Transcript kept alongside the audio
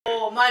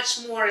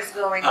much more is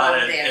going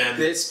on there. And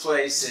this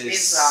place is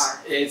bizarre.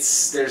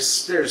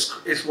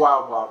 It's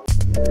wild.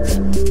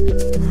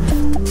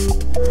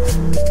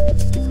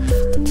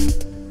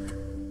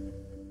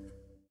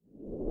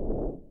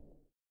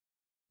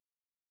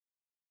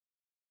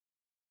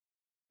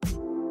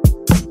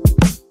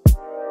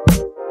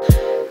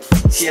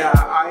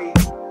 Yeah,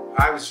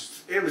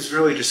 it was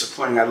really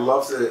disappointing. I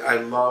love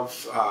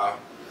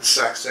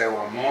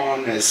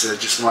Sacsayhuamon as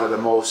just one of the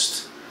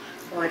most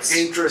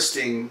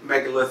interesting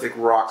megalithic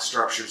rock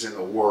structures in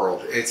the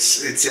world.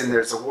 It's in there.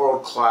 It's a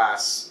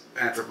world-class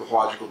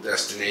anthropological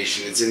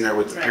destination. It's in there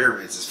with the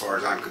pyramids, as far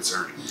as I'm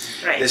concerned.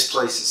 Right. This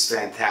place is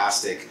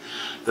fantastic.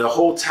 The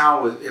whole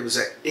town was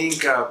an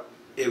Inca.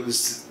 It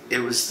was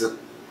the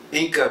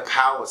Inca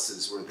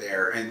palaces were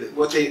there, and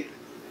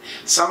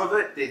some of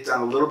it they've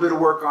done a little bit of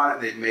work on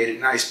it. They've made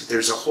it nice, but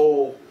there's a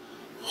whole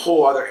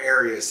other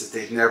areas that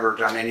they've never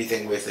done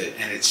anything with it,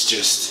 and it's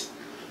just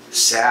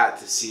sad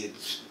to see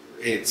it.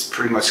 It's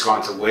pretty much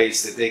gone to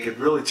waste. That they could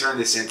really turn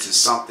this into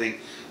something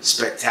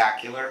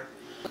spectacular.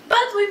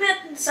 But we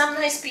met some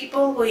nice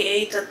people. We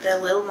ate at the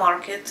little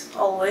market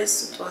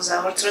always. It was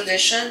our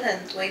tradition,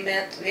 and we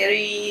met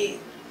very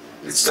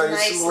nice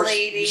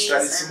ladies. We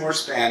studied some more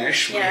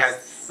Spanish.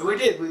 Yes.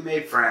 We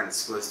made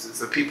friends with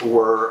the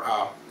people.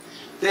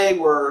 They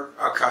were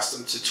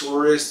accustomed to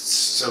tourists,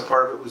 so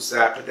part of it was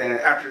that. But then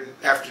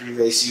after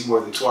they see you more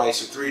than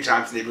twice or three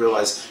times, and they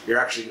realize you're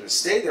actually going to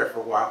stay there for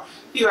a while,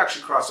 you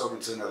actually cross over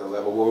to another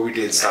level where we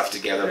did stuff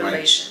together.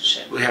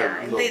 Relationship.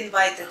 And they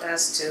invited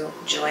us to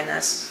join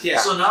us. Yeah.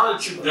 So now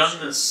that you've done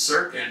this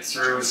circuit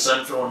through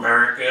Central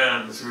America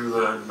and through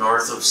the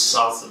north of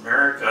South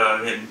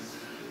America, and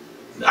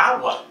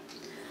now what?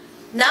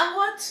 Now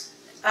what?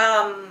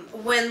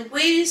 When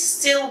we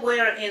still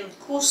were in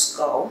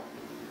Cusco,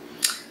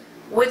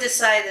 we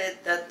decided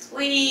that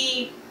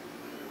we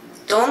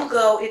don't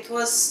go. It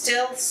was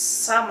still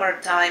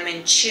summertime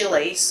in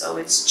Chile, so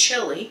it's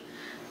chilly.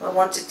 We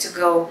wanted to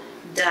go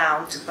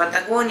down to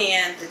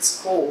Patagonia and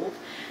it's cold.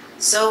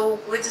 So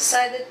we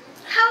decided,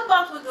 how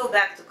about we go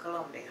back to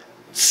Colombia?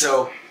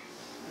 So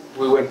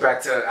we went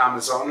back to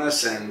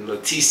Amazonas and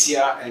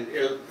Leticia, and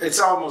it's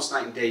almost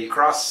night and day. You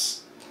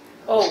cross.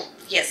 Oh,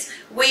 yes.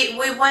 We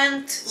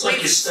went... It's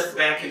like you step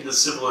back into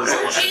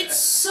civilization. It's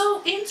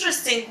so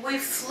interesting. We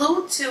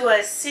flew to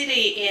a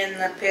city in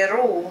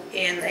Peru.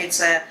 It's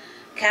a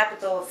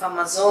capital of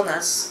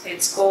Amazonas.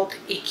 It's called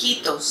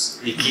Iquitos.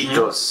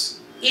 Iquitos.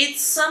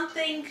 It's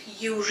something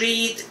you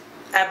read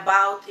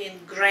about in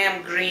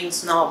Graham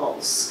Greene's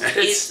novels.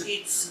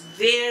 It's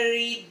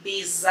very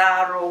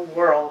bizarro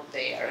world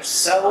there.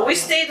 So we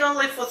stayed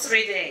only for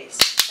 3 days.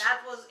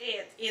 That was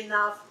it.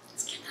 Enough.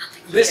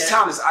 This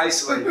town is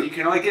isolated. You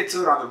can only get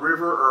to it on the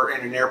river or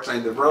in an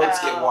airplane. The roads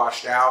get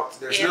washed out.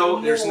 There's no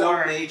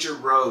major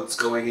roads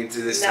going into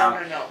this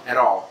town at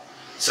all.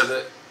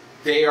 So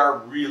they are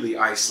really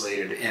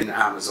isolated in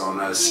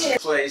Amazonas. Yeah. The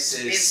place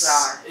is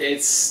bizarre.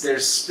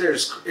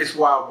 It's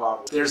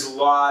wild. There's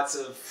lots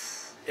of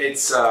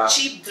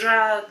cheap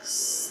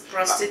drugs,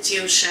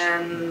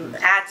 prostitution,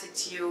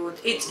 attitude.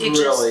 It's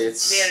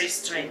very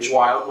strange.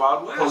 Wild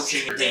west.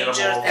 Poaching animals.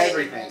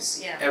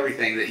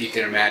 Everything that you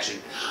can imagine.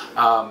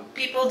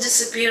 People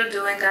disappear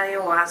doing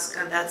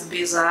ayahuasca. That's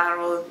bizarre.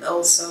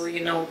 Also,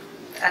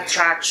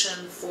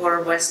 attraction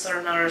for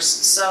Westerners.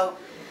 So,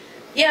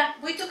 yeah,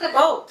 we took a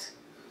boat.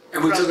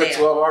 And we took a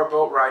 12-hour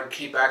boat ride and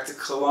came back to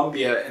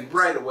Colombia, and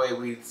right away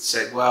we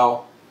said,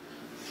 well,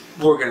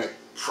 we're going to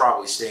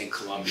probably stay in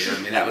Colombia. I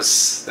mean, that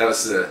was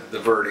the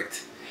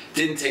verdict.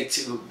 Didn't take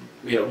too,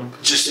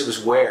 just it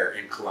was where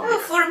in Colombia.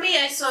 Well, for me,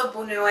 I saw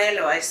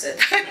Buñuelo. I said,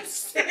 I'm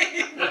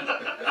staying.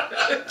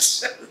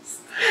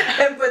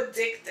 I'm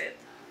addicted.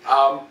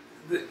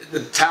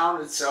 The town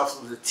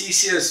itself,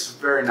 Leticia, is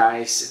very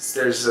nice.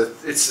 There's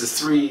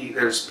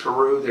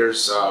Peru,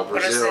 there's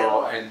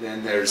Brazil, and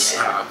then there's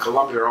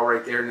Colombia. They're all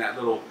right there in that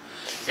little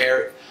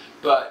area.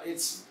 But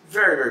it's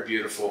very, very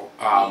beautiful.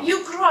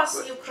 You cross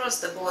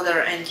the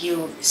border and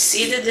you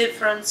see the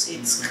difference.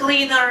 It's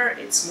cleaner.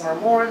 It's more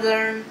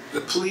modern.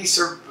 The police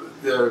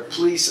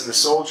and the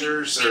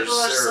soldiers are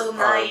so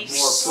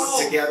nice. more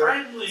put together.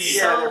 Friendly.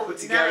 Yeah, they're put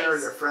together.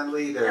 Nice. They're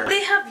friendly.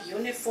 They have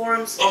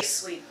uniforms. They're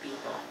sweet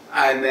people.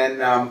 And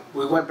then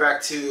we went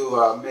back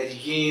to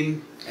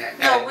Medellin.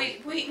 No,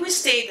 we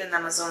stayed in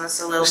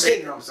Amazonas a little bit. We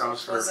stayed in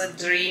Amazonas It was a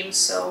dream,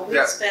 so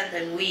we spent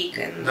a week.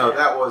 And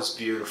that was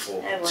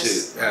beautiful. It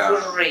was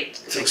great.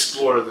 To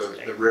explore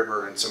the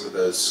river and some of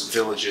those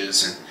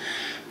villages. And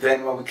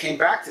then when we came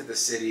back to the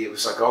city, it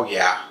was like, oh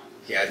yeah,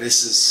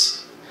 this is...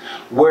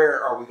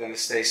 Where are we going to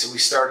stay? So we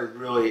started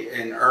really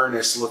in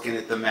earnest looking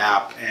at the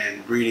map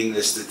and reading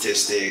the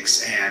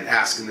statistics and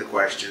asking the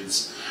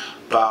questions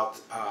about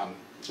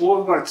what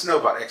we wanted to know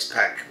about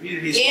expat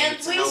communities. And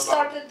we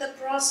started the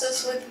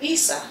process with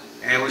visa.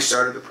 And we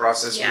started the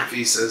process with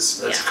visas.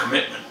 That's a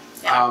commitment.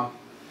 Yeah.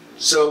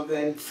 So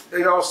then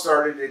it all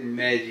started in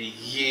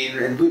Medellin,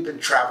 and we've been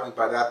traveling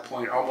by that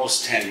point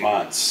almost 10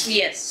 months.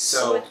 Yes.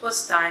 So it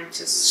was time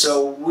to...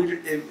 So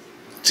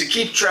to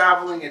keep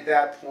traveling at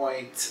that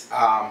point,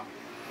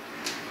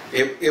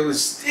 it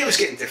was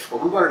getting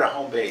difficult. We wanted a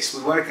home base.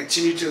 We want to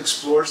continue to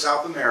explore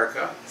South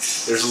America.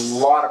 There's a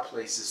lot of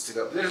places to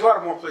go. There's a lot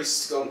of more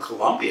places to go in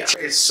Colombia.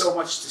 It's so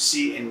much to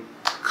see in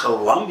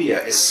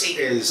Colombia.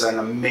 Is an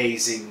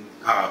amazing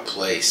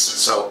place.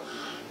 So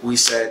we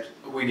said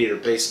we need a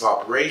base of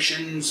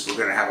operations. We're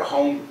going to have a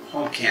home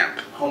camp,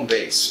 home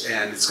base,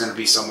 and it's going to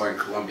be somewhere in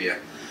Colombia.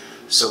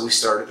 So we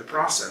started the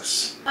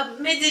process.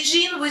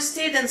 Medellin, we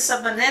stayed in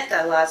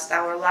Sabaneta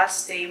our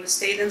last day. We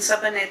stayed in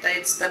Sabaneta.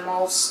 It's the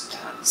most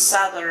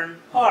southern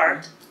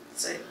part.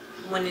 It's a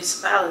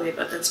municipality,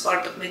 but it's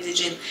part of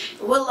Medellin.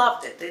 We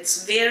loved it.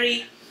 It's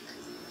very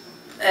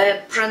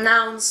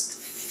pronounced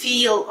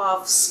feel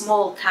of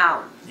small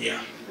town.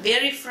 Yeah.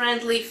 Very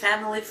friendly,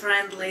 family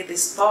friendly.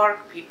 This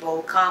park,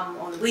 people come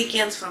on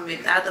weekends from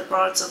other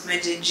parts of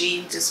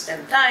Medellin to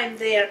spend time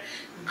there.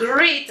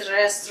 Great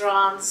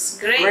restaurants,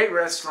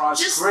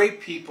 great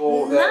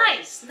people.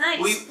 Nice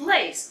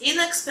place.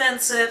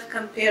 Inexpensive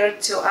compared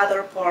to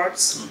other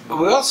parts.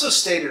 We also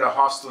stayed at a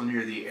hostel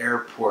near the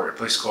airport, a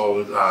place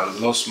called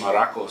Los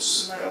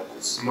Maracos.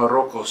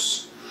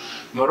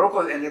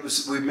 Morocco, and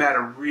we met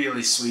a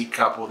really sweet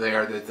couple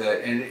there.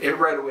 And it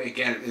right away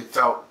again, it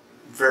felt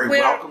very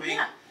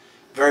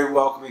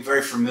welcoming,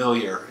 very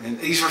familiar. And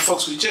these were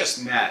folks we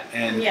just met,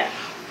 and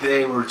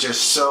they were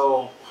just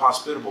so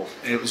hospitable,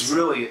 and it was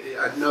really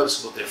a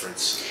noticeable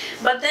difference.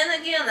 But then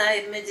again,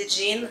 in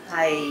Medellin,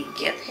 I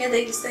get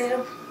headaches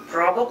there,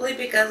 probably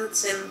because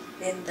it's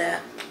in the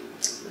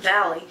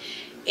valley.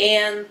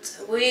 And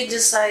we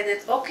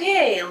decided,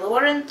 okay,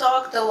 Lauren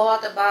talked a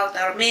lot about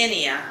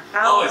Armenia.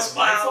 It's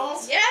my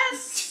fault?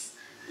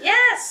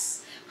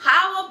 Yes.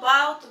 How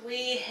about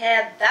we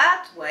head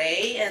that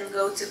way and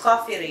go to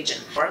coffee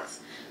region, north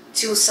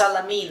to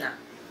Salamina.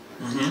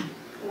 Mm-hmm.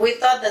 We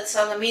thought that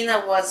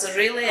Salamina was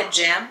really a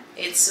gem.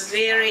 It's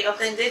very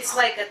authentic. It's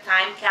like a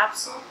time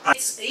capsule.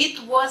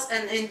 It was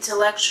an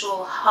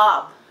intellectual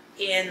hub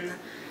in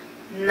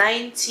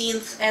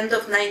end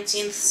of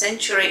 19th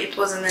century. It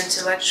was an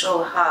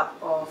intellectual hub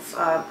of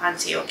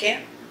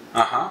Antioquia.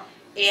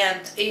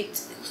 And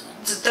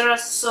there are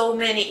so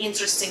many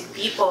interesting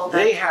people that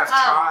they have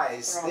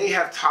ties. They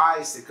have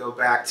ties that go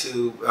back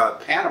to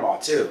Panama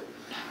too.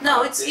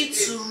 No, it's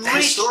rich,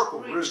 historical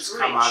roots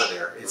come out of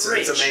there. It's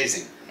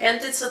amazing. And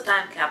it's a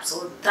time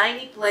capsule. A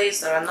tiny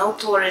place. There are no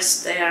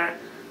tourists there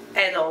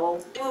at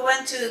all. We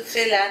went to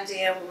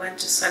Finlandia. We went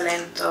to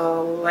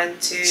Salento. We went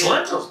to.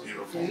 Salento's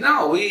beautiful.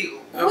 No, we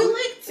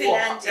liked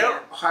Finlandia. El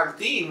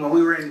Jardín, when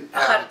we were in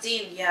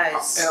Jardín, El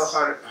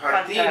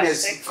Jardín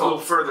is a little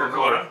further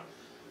north.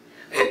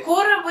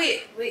 Cocora,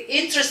 we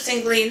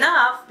interestingly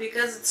enough,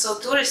 because it's so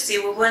touristy,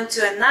 we went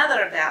to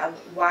another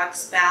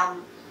wax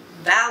palm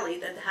valley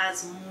that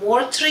has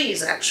more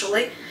trees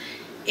actually.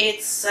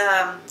 It's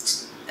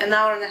an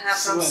hour and a half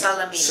from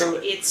Salamina.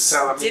 It's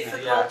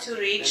difficult to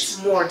reach,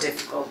 more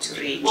difficult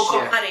to reach.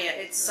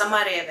 It's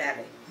Samaria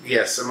Valley.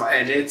 Yes,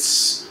 and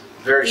it's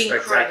very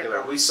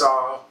spectacular. We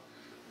saw,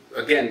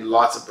 again,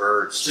 lots of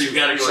birds. So you've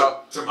got to go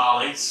to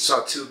tamales.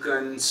 Saw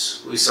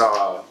toucans. We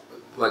saw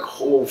like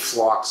whole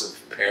flocks of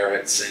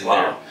parrots in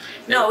there.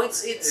 No,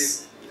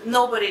 it's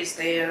nobody's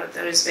there.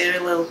 There is very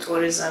little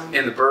tourism.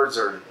 And the birds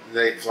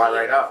they fly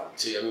right up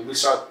to you. I mean, we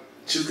saw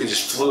toucan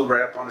just flew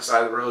right up on the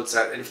side of the road,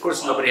 and of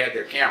course nobody had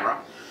their camera.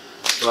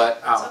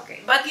 But it's okay.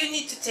 But you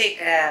need to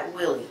take a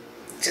wheelie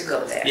to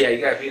go there. Yeah, you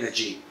got to be in a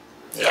Jeep.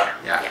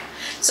 Yeah.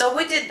 So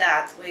we did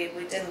that. We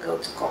didn't go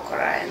to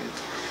Cocora,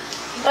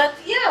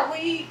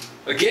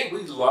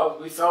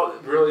 we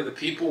felt really the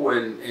people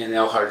in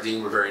El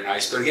Jardín were very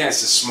nice. But again,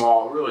 it's a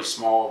really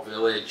small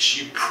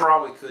village. You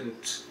probably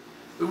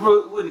it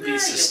wouldn't be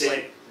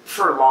sustained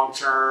for a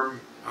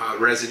long-term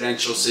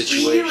residential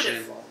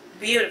situation.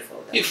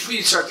 Beautiful. You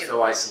start to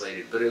feel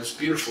isolated, but it was a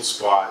beautiful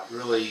spot.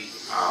 Really.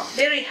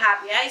 Very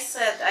happy.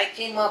 I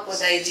came up with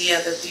the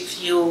idea that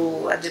if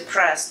you are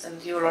depressed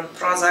and you're on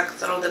Prozac,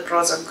 throw the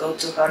Prozac, go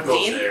to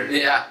Jardín.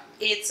 Yeah.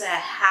 It's a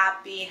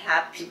happy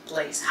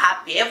place.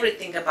 Happy.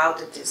 Everything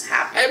about it is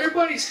happy.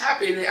 Everybody's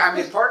happy. I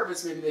mean, part of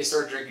it's maybe they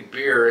start drinking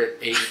beer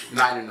at 8,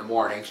 9 in the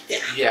morning.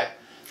 Yeah.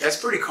 That's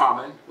pretty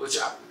common, which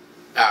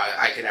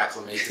I could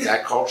acclimate to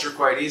that culture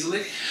quite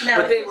easily. No,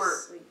 but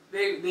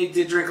they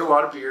did drink a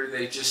lot of beer.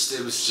 It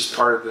was just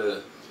part of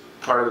the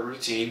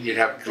routine. You'd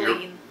have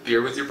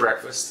beer with your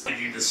breakfast. Did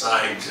you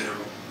decide to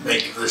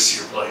make this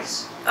your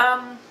place?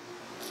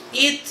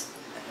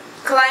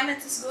 Climate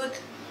is good.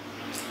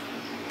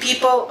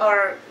 People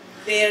are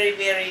very,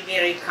 very,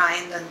 very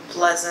kind and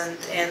pleasant,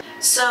 and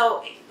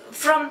so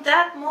from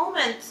that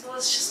moment it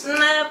was just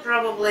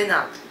probably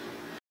not.